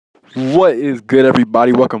What is good,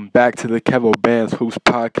 everybody? Welcome back to the Kevo Bands Hoops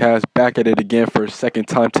Podcast. Back at it again for a second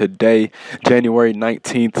time today, January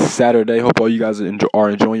 19th, Saturday. Hope all you guys are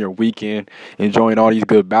enjoying your weekend, enjoying all these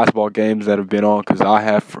good basketball games that have been on, because I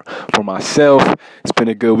have for myself. It's been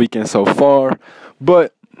a good weekend so far.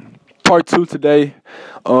 But part two today,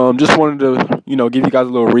 just wanted to, give you guys a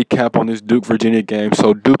little recap on this Duke-Virginia game.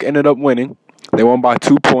 So Duke ended up winning. They won by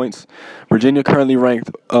 2 points. Virginia currently ranked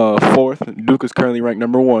fourth. Duke is currently ranked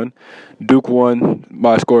number one. Duke won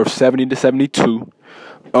by a score of 70-72.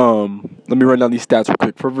 Let me run down these stats real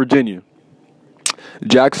quick. For Virginia,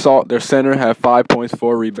 Jack Salt, their center, had 5 points,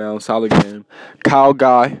 4 rebounds, solid game. Kyle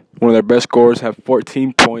Guy, one of their best scorers, had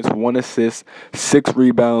 14 points, 1 assist, 6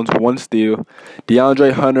 rebounds, 1 steal.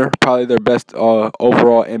 DeAndre Hunter, probably their best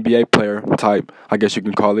overall NBA player type, I guess you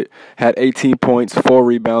can call it, had 18 points, 4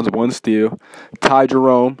 rebounds, 1 steal. Ty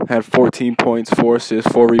Jerome had 14 points, 4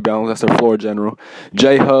 assists, 4 rebounds. That's their floor general.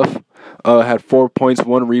 Jay Huff had 4 points,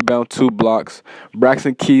 1 rebound, 2 blocks.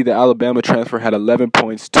 Braxton Key, the Alabama transfer, had 11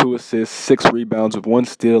 points, 2 assists, 6 rebounds, 1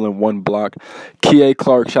 steal, and 1 block. Kihei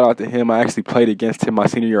Clark, shout out to him. I actually played against him my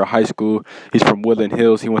senior year of high school. He's from Woodland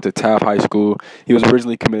Hills. He went to Taft High School. He was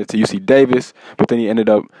originally committed to UC Davis, but then he ended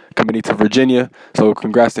up committing to Virginia. So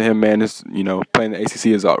congrats to him, man. This, playing the ACC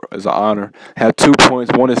is an honor. Had 2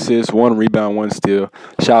 points, 1 assist, 1 rebound, 1 steal.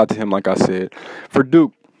 Shout out to him, like I said. For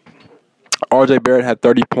Duke, R.J. Barrett had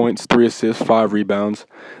 30 points, 3 assists, 5 rebounds.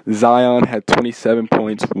 Zion had 27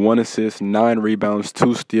 points, 1 assist, 9 rebounds,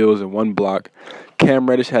 2 steals, and 1 block. Cam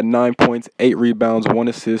Reddish had 9 points, 8 rebounds, 1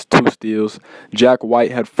 assist, 2 steals. Jack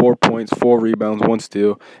White had 4 points, 4 rebounds, 1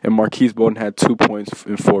 steal. And Marquise Bolden had 2 points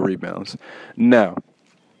and 4 rebounds. Now,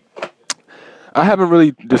 I haven't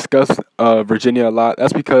really discussed Virginia a lot.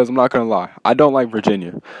 That's because, I'm not going to lie, I don't like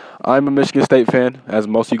Virginia. I'm a Michigan State fan, as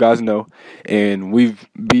most of you guys know, and we've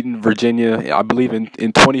beaten Virginia, I believe, in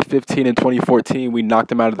 2015 and 2014. We knocked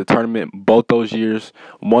them out of the tournament both those years.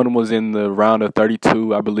 One was in the round of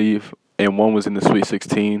 32, I believe, and one was in the Sweet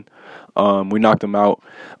 16. We knocked them out.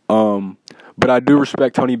 But I do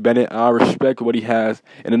respect Tony Bennett. I respect what he has.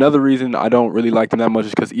 And another reason I don't really like them that much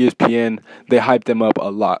is because ESPN, they hype them up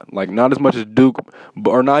a lot. Like, not as much as Duke,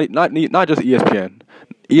 or not just ESPN.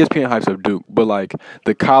 ESPN hypes up Duke, but like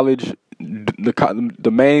the college,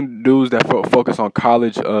 the main dudes that focus on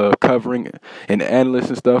college covering and analysts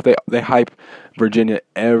and stuff, they hype Virginia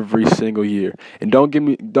every single year. And don't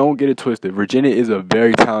get it twisted. Virginia is a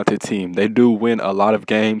very talented team. They do win a lot of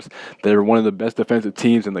games. They're one of the best defensive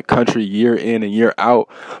teams in the country year in and year out.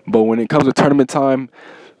 But when it comes to tournament time,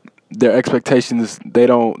 their expectations, they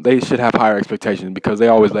should have higher expectations, because they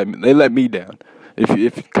always let me down.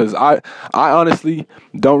 Because I honestly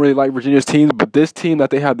don't really like Virginia's teams, but this team that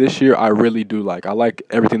they have this year, I really do like. I like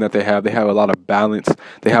everything that they have. They have a lot of balance.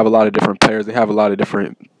 They have a lot of different players. They have a lot of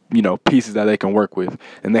different, pieces that they can work with.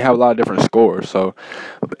 And they have a lot of different scorers. So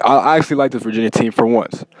I actually like this Virginia team for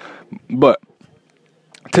once. But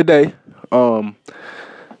today, the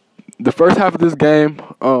first half of this game,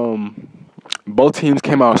 both teams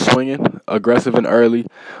came out swinging, aggressive and early.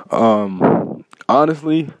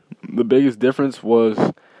 Honestly, the biggest difference was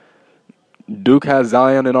Duke has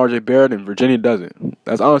Zion and R.J. Barrett, and Virginia doesn't.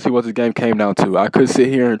 That's honestly what this game came down to. I could sit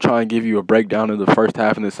here and try and give you a breakdown of the first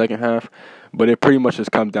half and the second half, but it pretty much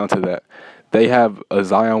just comes down to that. They have a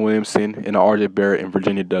Zion Williamson and an R.J. Barrett, and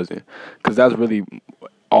Virginia doesn't, because that's really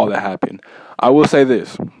all that happened. I will say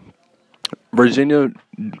this. Virginia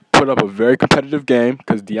put up a very competitive game,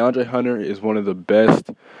 because DeAndre Hunter is one of the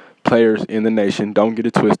best players in the nation. Don't get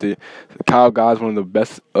it twisted. Kyle Guy is one of the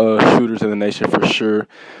best shooters in the nation for sure.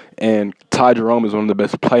 And Ty Jerome is one of the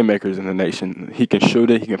best playmakers in the nation. He can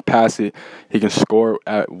shoot it. He can pass it. He can score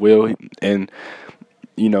at will. And,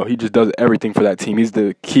 he just does everything for that team. He's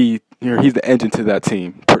the key. He's the engine to that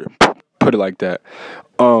team. Put it like that.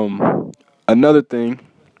 Another thing,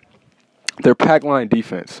 their pack line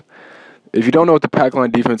defense. If you don't know what the pack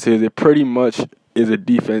line defense is, it pretty much is a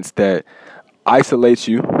defense that isolates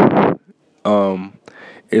you.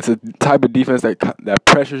 It's a type of defense that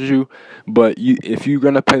pressures you, but if you're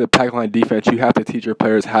going to play the pack line defense, you have to teach your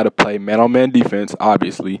players how to play man-on-man defense,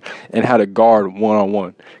 obviously, and how to guard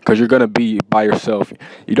one-on-one, because you're going to be by yourself.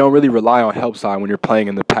 You don't really rely on help side when you're playing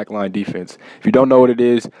in the pack line defense. If you don't know what it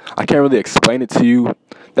is, I can't really explain it to you.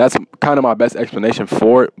 That's kind of my best explanation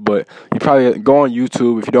for it, but you probably go on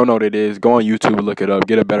YouTube. If you don't know what it is, go on YouTube and look it up.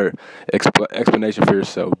 Get a better explanation for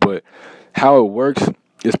yourself. But how it works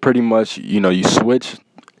is pretty much, you switch.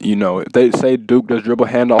 If they say Duke does dribble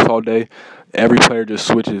handoffs all day, every player just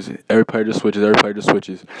switches.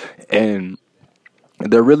 And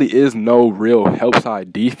there really is no real help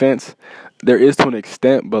side defense there is to an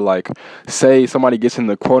extent, but like, say somebody gets in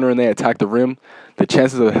the corner and they attack the rim, the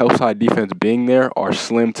chances of the help side defense being there are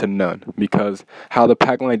slim to none, because how the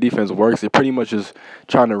pack line defense works, it pretty much is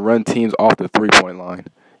trying to run teams off the 3-point line,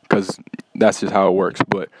 because that's just how it works.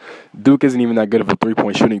 But Duke isn't even that good of a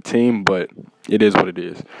 3-point shooting team, but it is what it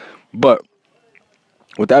is. But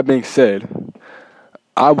with that being said,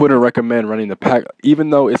 I wouldn't recommend running the pack, even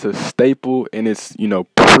though it's a staple and it's,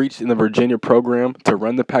 preached in the Virginia program to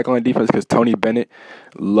run the pack line defense, because Tony Bennett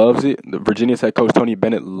loves it. The Virginia's head coach, Tony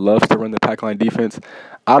Bennett, loves to run the pack line defense.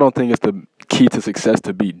 I don't think it's the key to success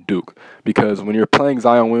to beat Duke, because when you're playing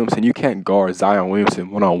Zion Williamson, you can't guard Zion Williamson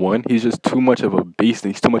one-on-one. He's just too much of a beast,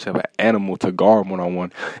 and he's too much of an animal to guard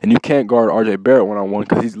one-on-one. And you can't guard RJ Barrett one-on-one,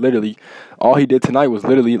 because he's literally, all he did tonight was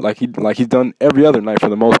literally, like he's done every other night for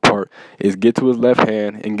the most part, is get to his left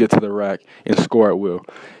hand and get to the rack and score at will.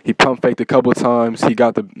 He pump faked a couple times. He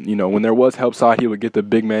got the, when there was help side, he would get the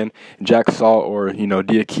big man, Jack Salt or,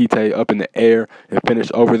 Diakite up in the air and finish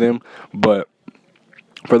over them. But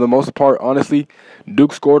for the most part, honestly,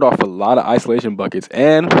 Duke scored off a lot of isolation buckets,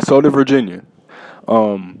 and so did Virginia.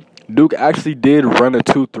 Duke actually did run a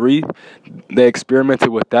 2-3. They experimented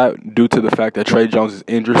with that due to the fact that Tre Jones is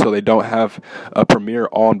injured, so they don't have a premier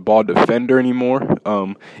on-ball defender anymore.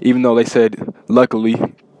 Even though they said, luckily,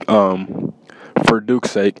 for Duke's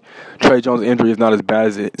sake, Tre Jones' injury is not as bad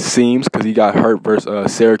as it seems, because he got hurt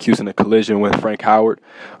versus Syracuse in a collision with Frank Howard.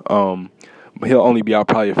 But he'll only be out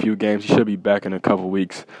probably a few games. He should be back in a couple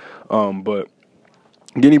weeks. But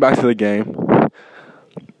getting back to the game,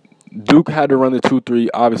 Duke had to run the 2-3,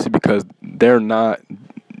 obviously, because they're not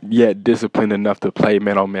yet disciplined enough to play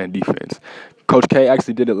man-on-man defense. Coach K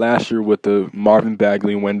actually did it last year with the Marvin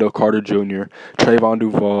Bagley, Wendell Carter Jr., Trayvon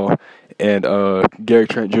Duval, and Gary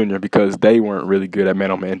Trent Jr., because they weren't really good at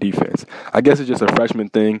man-on-man defense. I guess it's just a freshman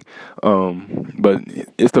thing, but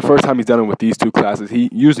it's the first time he's done it with these two classes. He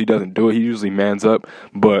usually doesn't do it. He usually mans up,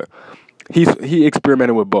 but he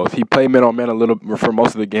experimented with both. He played man-on-man a little for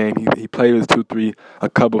most of the game. He played his 2-3 a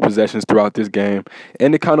couple possessions throughout this game,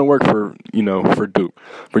 and it kind of worked for Duke.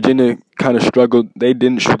 Virginia kind of struggled. They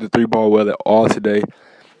didn't shoot the 3-ball well at all today.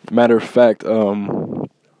 Matter of fact,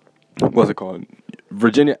 what's it called?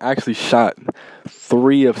 Virginia actually shot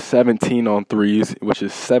 3 of 17 on threes, which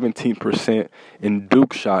is 17%, and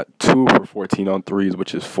Duke shot 2 for 14 on threes,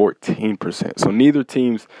 which is 14%. So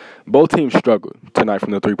both teams struggled tonight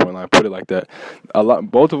from the 3-point line, put it like that.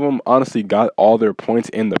 Both of them honestly got all their points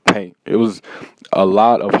in the paint. It was a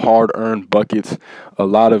lot of hard-earned buckets, a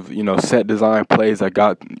lot of, set design plays that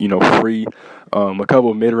got, free, a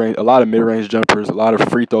lot of mid-range jumpers, a lot of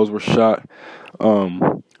free throws were shot.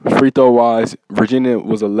 Free throw wise, Virginia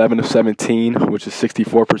was 11 of 17, which is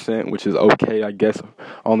 64%, which is okay, I guess.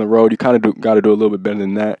 On the road, you kind of got to do a little bit better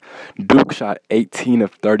than that. Duke shot 18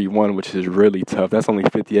 of 31, which is really tough. That's only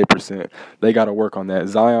 58%. They got to work on that.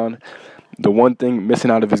 Zion, the one thing missing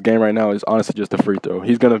out of his game right now is honestly just the free throw.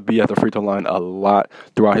 He's going to be at the free throw line a lot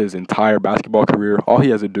throughout his entire basketball career. All he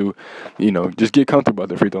has to do, just get comfortable at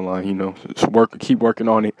the free throw line, just keep working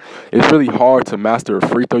on it. It's really hard to master a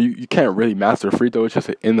free throw. You can't really master a free throw. It's just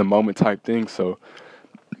an in-the-moment type thing. So,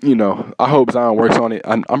 I hope Zion works on it.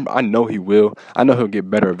 I know he will. I know he'll get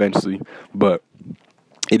better eventually, but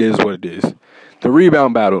it is what it is. The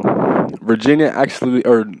rebound battle. Virginia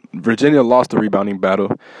lost the rebounding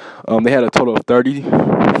battle. They had a total of 30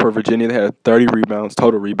 for Virginia. They had 30 rebounds,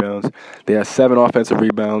 total rebounds. They had 7 offensive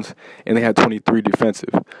rebounds, and they had 23 defensive.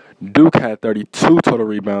 Duke had 32 total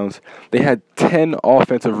rebounds. They had 10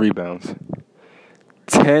 offensive rebounds.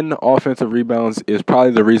 10 offensive rebounds is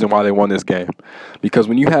probably the reason why they won this game. Because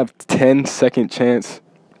when you have 10 second chances,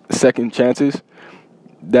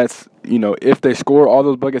 that's, if they score all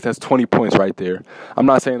those buckets, that's 20 points right there. I'm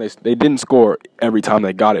not saying they didn't score every time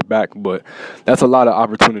they got it back, but that's a lot of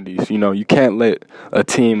opportunities. You can't let a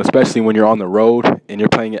team, especially when you're on the road and you're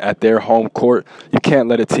playing it at their home court, you can't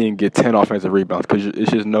let a team get 10 offensive rebounds, because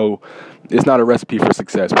it's not a recipe for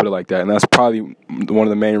success, put it like that. And that's probably one of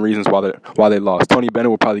the main reasons why they lost. Tony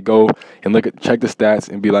Bennett will probably go and check the stats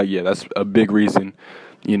and be like, yeah, that's a big reason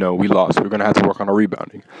we lost. We're going to have to work on our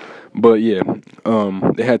rebounding. But, yeah,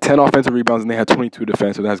 they had 10 offensive rebounds, and they had 22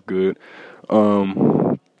 defensive. That's good.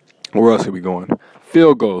 Where else are we going?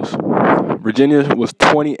 Field goals. Virginia was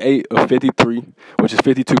 28 of 53, which is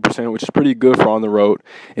 52%, which is pretty good for on the road.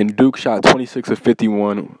 And Duke shot 26 of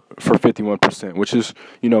 51 for 51%, which is,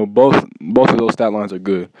 both of those stat lines are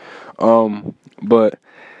good. But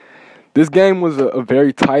This game was a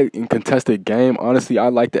very tight and contested game. Honestly, I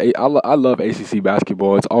love ACC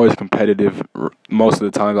basketball. It's always competitive. Most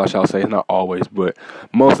of the times, I shall say, it's not always, but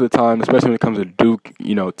most of the time, especially when it comes to Duke,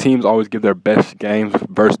 teams always give their best games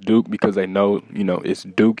versus Duke because they know, it's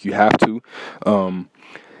Duke. You have to.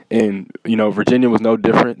 And, Virginia was no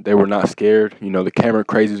different. They were not scared. The Cameron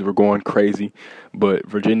Crazies were going crazy, but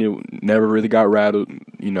Virginia never really got rattled.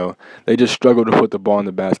 They just struggled to put the ball in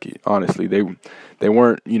the basket, honestly. They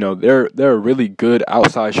weren't, they're a really good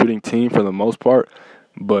outside shooting team for the most part,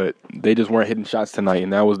 but they just weren't hitting shots tonight,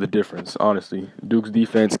 and that was the difference, honestly. Duke's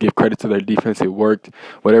defense, give credit to their defense, it worked.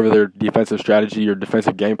 Whatever their defensive strategy or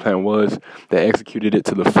defensive game plan was, they executed it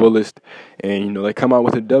to the fullest, and, they come out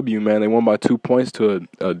with a W, man. They won by 2 points to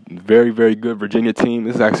a very, very good Virginia team.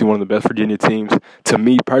 This is actually one of the best Virginia teams. To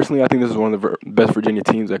me, personally, I think this is one of the best Virginia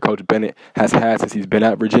teams that Coach Bennett has had since he's been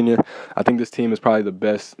at Virginia. I think this team is probably the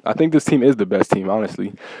best. I think this team is the best team,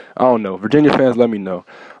 honestly. I don't know. Virginia fans, let me know.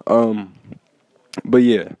 But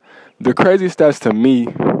yeah, the crazy stats to me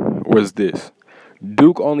was this.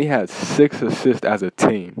 Duke only had 6 assists as a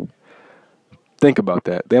team. Think about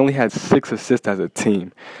that. They only had 6 assists as a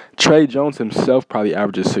team. Trey Jones himself probably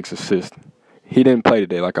averages 6 assists. He didn't play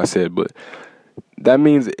today, like I said, but that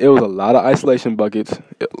means it was a lot of isolation buckets.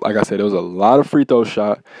 Like I said, it was a lot of free throw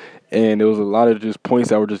shot, and it was a lot of just points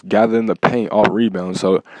that were just gathered in the paint off rebounds.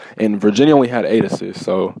 So, and Virginia only had 8 assists.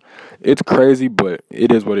 So, it's crazy, but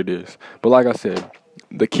it is what it is. But like I said,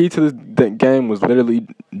 the key to the game was literally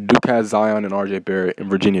Duke had Zion and RJ Barrett, and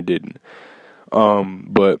Virginia didn't.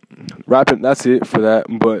 But that's it for that.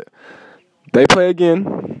 But they play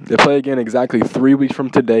again. They play again exactly 3 weeks from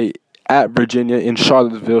today at Virginia in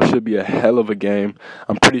Charlottesville. Should be a hell of a game.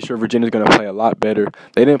 I'm pretty sure Virginia's going to play a lot better.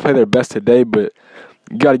 They didn't play their best today, but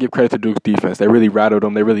you got to give credit to Duke's defense. They really rattled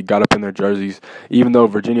them. They really got up in their jerseys. Even though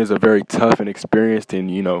Virginia is a very tough and experienced and,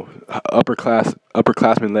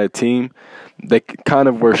 upperclassmen-led team, they kind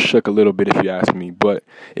of were shook a little bit, if you ask me. But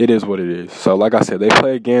it is what it is. So, like I said, they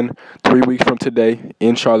play again 3 weeks from today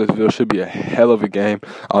in Charlottesville. Should be a hell of a game.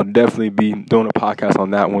 I'll definitely be doing a podcast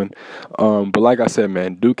on that one. But like I said,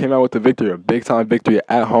 man, Duke came out with the victory, a big-time victory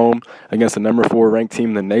at home against the number 4 ranked team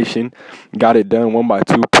in the nation. Got it done, won by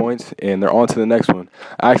 2 points, and they're on to the next one.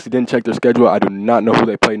 I actually didn't check their schedule. I do not know who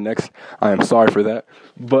they play next. I am sorry for that.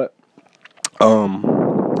 But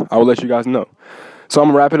I will let you guys know. So I'm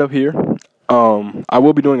going to wrap it up here. I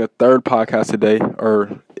will be doing a third podcast today,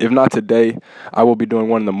 or if not today, I will be doing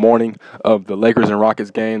one in the morning of the Lakers and Rockets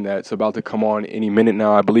game that's about to come on any minute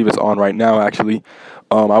now. I believe it's on right now, actually.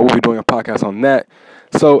 I will be doing a podcast on that.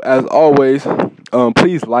 So, as always,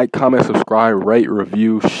 please like, comment, subscribe, rate,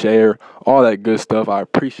 review, share, all that good stuff. I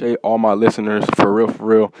appreciate all my listeners, for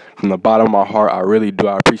real, from the bottom of my heart. I really do.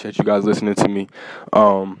 I appreciate you guys listening to me.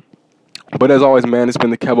 But as always, man, it's been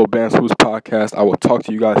the Kevo Bands Hoops podcast. I will talk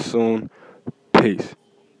to you guys soon. Peace.